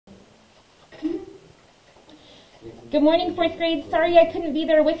Good morning, 4th grade. Sorry I couldn't be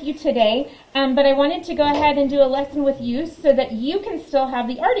there with you today, but I wanted to go ahead and do a lesson with you so that you can still have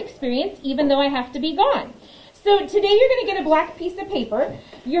the art experience even though I have to be gone. So today you're going to get a black piece of paper.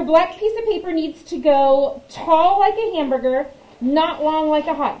 Your black piece of paper needs to go tall like a hamburger, not long like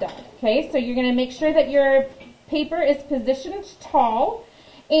a hot dog. Okay, so you're going to make sure that your paper is positioned tall,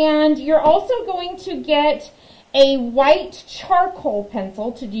 and you're also going to get a white charcoal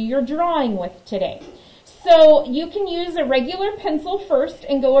pencil to do your drawing with today. So you can use a regular pencil first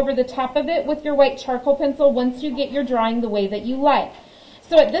and go over the top of it with your white charcoal pencil once you get your drawing the way that you like.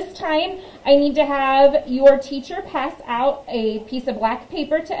 So at this time, I need to have your teacher pass out a piece of black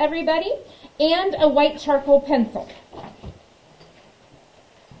paper to everybody and a white charcoal pencil.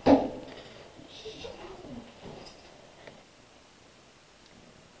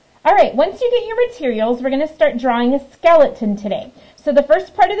 All right, once you get your materials, we're going to start drawing a skeleton today. So the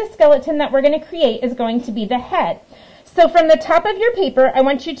first part of the skeleton that we're going to create is going to be the head. So from the top of your paper, I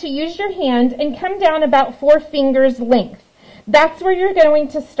want you to use your hand and come down about 4 fingers length. That's where you're going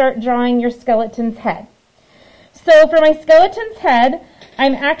to start drawing your skeleton's head. So for my skeleton's head,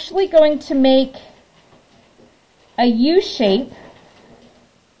 I'm actually going to make a U shape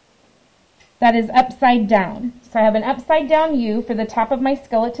that is upside down. So I have an upside down U for the top of my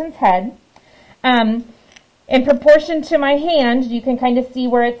skeleton's head. In proportion to my hand, you can kind of see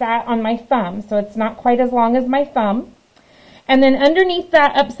where it's at on my thumb. So it's not quite as long as my thumb. And then underneath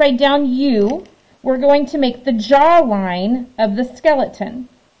that upside down U, we're going to make the jawline of the skeleton.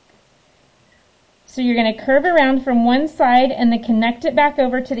 So you're going to curve around from one side and then connect it back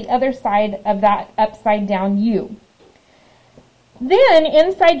over to the other side of that upside down U. Then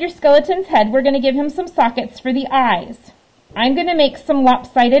inside your skeleton's head, we're going to give him some sockets for the eyes. I'm going to make some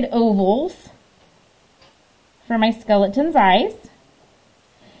lopsided ovals for my skeleton's eyes.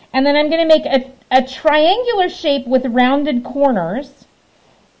 And then I'm going to make a triangular shape with rounded corners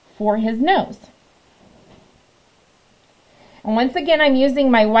for his nose. And once again, I'm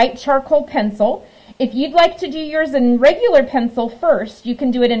using my white charcoal pencil. If you'd like to do yours in regular pencil first, you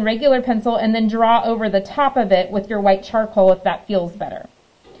can do it in regular pencil and then draw over the top of it with your white charcoal if that feels better.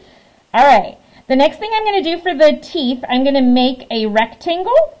 All right, the next thing I'm going to do for the teeth, I'm going to make a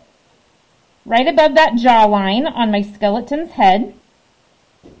rectangle right above that jawline on my skeleton's head.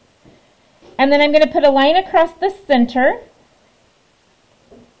 And then I'm going to put a line across the center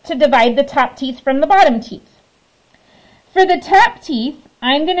to divide the top teeth from the bottom teeth. For the top teeth,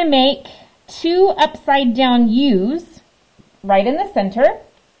 I'm going to make 2 upside down U's right in the center.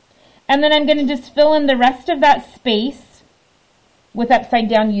 And then I'm going to just fill in the rest of that space with upside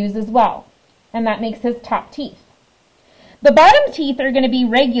down U's as well. And that makes his top teeth. The bottom teeth are going to be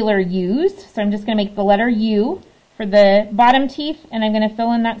regular U's. So I'm just going to make the letter U for the bottom teeth. And I'm going to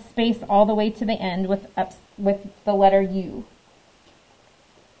fill in that space all the way to the end with the letter U.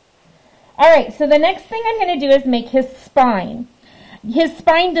 All right, so the next thing I'm going to do is make his spine. His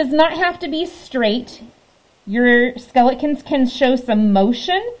spine does not have to be straight. Your skeletons can show some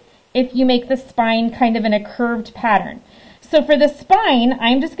motion if you make the spine kind of in a curved pattern. So for the spine,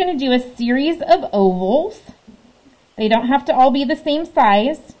 I'm just going to do a series of ovals. They don't have to all be the same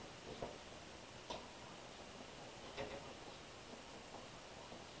size.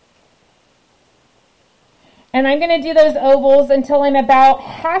 And I'm going to do those ovals until I'm about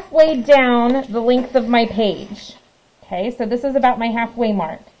halfway down the length of my page. Okay, so this is about my halfway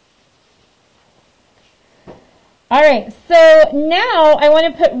mark. All right, so now I want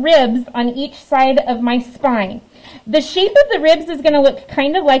to put ribs on each side of my spine. The shape of the ribs is going to look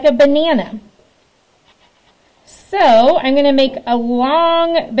kind of like a banana. So I'm going to make a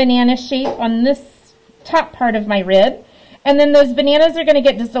long banana shape on this top part of my rib. And then those bananas are going to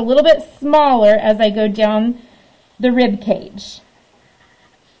get just a little bit smaller as I go down the rib cage.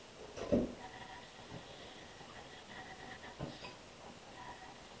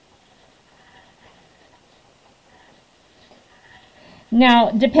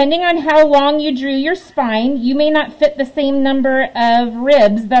 Now, depending on how long you drew your spine, you may not fit the same number of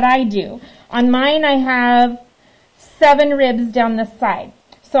ribs that I do. On mine, I have 7 ribs down this side.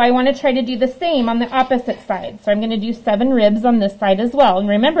 So I want to try to do the same on the opposite side. So I'm going to do 7 ribs on this side as well. And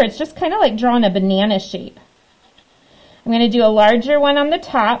remember, it's just kind of like drawing a banana shape. I'm going to do a larger one on the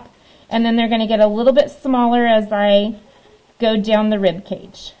top, and then they're going to get a little bit smaller as I go down the rib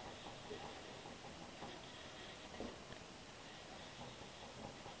cage.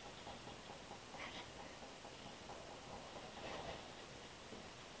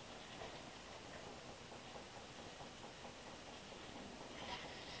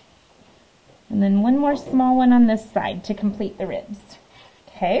 And then one more small one on this side to complete the ribs.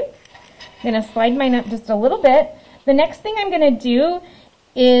 Okay, I'm going to slide mine up just a little bit. The next thing I'm going to do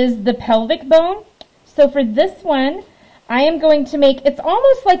is the pelvic bone. So for this one, I am going to make, it's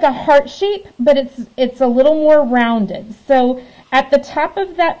almost like a heart shape, but it's a little more rounded. So at the top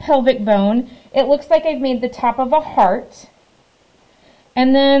of that pelvic bone, it looks like I've made the top of a heart.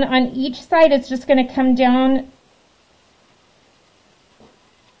 And then on each side, it's just going to come down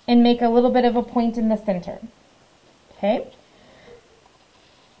and make a little bit of a point in the center. Okay.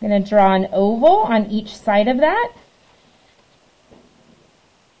 I'm going to draw an oval on each side of that.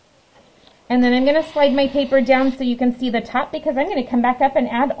 And then I'm going to slide my paper down so you can see the top, because I'm going to come back up and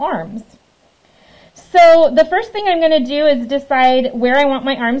add arms. So the first thing I'm going to do is decide where I want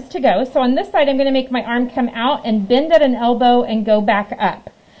my arms to go. So on this side, I'm going to make my arm come out and bend at an elbow and go back up.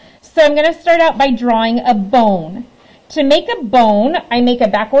 So I'm going to start out by drawing a bone. To make a bone, I make a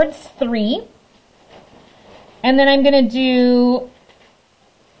backwards 3. And then I'm going to do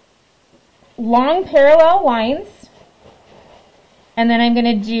long parallel lines. And then I'm going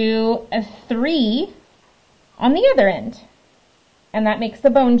to do a 3 on the other end. And that makes the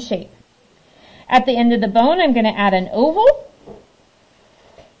bone shape. At the end of the bone, I'm going to add an oval.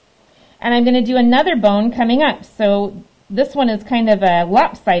 And I'm going to do another bone coming up. So this one is kind of a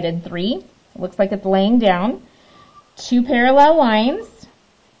lopsided 3. It looks like it's laying down. 2 parallel lines.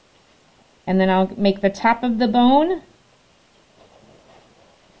 And then I'll make the top of the bone.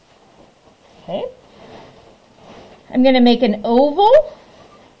 Okay. I'm going to make an oval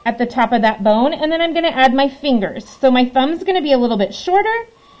at the top of that bone, and then I'm going to add my fingers. So my thumb's going to be a little bit shorter,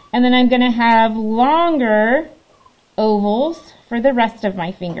 and then I'm going to have longer ovals for the rest of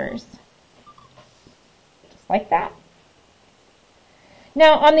my fingers. Just like that.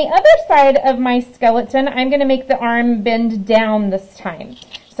 Now on the other side of my skeleton, I'm going to make the arm bend down this time.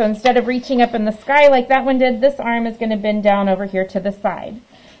 So instead of reaching up in the sky like that one did, this arm is going to bend down over here to the side.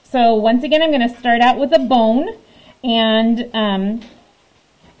 So once again, I'm going to start out with a bone. And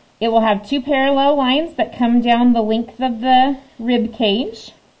it will have 2 parallel lines that come down the length of the rib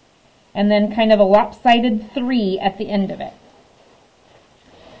cage, and then kind of a lopsided 3 at the end of it.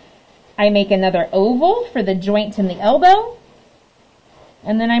 I make another oval for the joint in the elbow,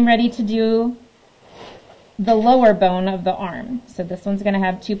 and then I'm ready to do the lower bone of the arm. So this one's going to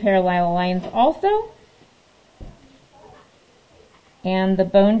have 2 parallel lines also, and the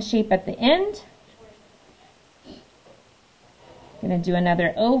bone shape at the end. Going to do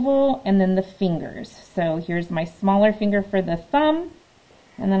another oval and then the fingers. So here's my smaller finger for the thumb,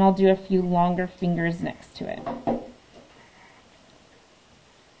 and then I'll do a few longer fingers next to it. All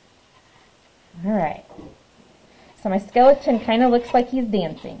right. So my skeleton kind of looks like he's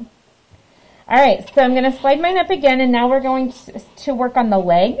dancing. All right, so I'm going to slide mine up again, and now we're going to work on the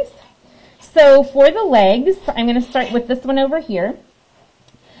legs. So for the legs, I'm going to start with this one over here.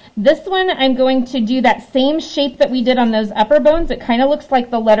 This one, I'm going to do that same shape that we did on those upper bones. It kind of looks like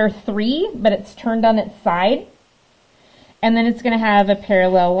the letter 3, but it's turned on its side. And then it's going to have a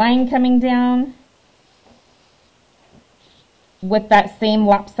parallel line coming down with that same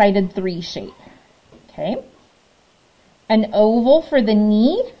lopsided 3 shape. Okay. An oval for the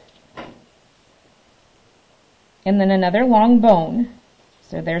knee. And then another long bone.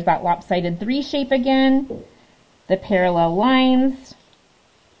 So there's that lopsided 3 shape again. The parallel lines.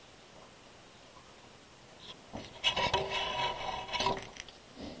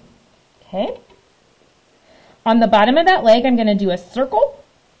 Okay. On the bottom of that leg, I'm going to do a circle.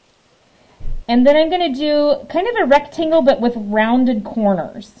 And then I'm going to do kind of a rectangle, but with rounded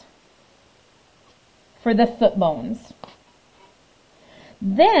corners for the foot bones.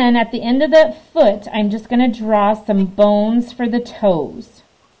 Then at the end of the foot, I'm just going to draw some bones for the toes.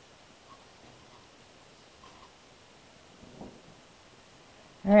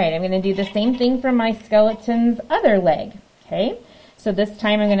 All right, I'm going to do the same thing for my skeleton's other leg. Okay. So this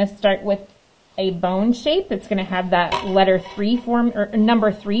time I'm going to start with a bone shape. It's going to have that letter 3 form, or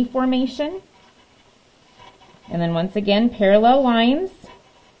number 3 formation. And then once again, parallel lines.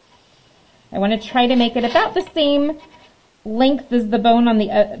 I want to try to make it about the same length as the bone on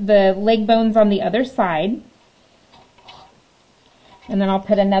the leg bones on the other side. And then I'll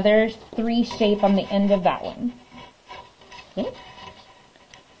put another 3 shape on the end of that one. Okay.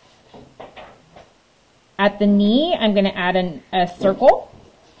 At the knee, I'm going to add a circle,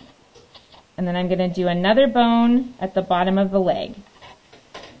 and then I'm going to do another bone at the bottom of the leg.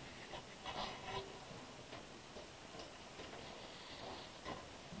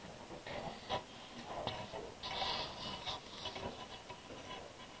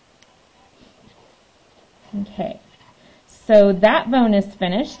 Okay, so that bone is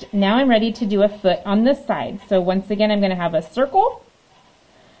finished. Now I'm ready to do a foot on this side. So once again, I'm going to have a circle,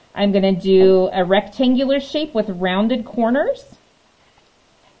 I'm going to do a rectangular shape with rounded corners.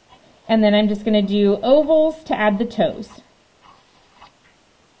 And then I'm just going to do ovals to add the toes.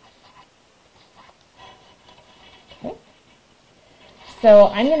 Okay. So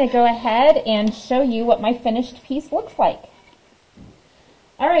I'm going to go ahead and show you what my finished piece looks like.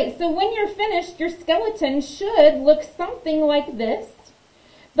 All right, so when you're finished, your skeleton should look something like this.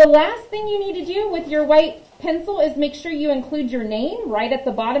 The last thing you need to do with your white pencil is make sure you include your name right at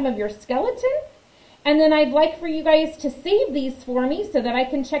the bottom of your skeleton. And then I'd like for you guys to save these for me so that I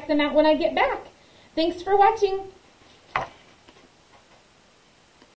can check them out when I get back. Thanks for watching.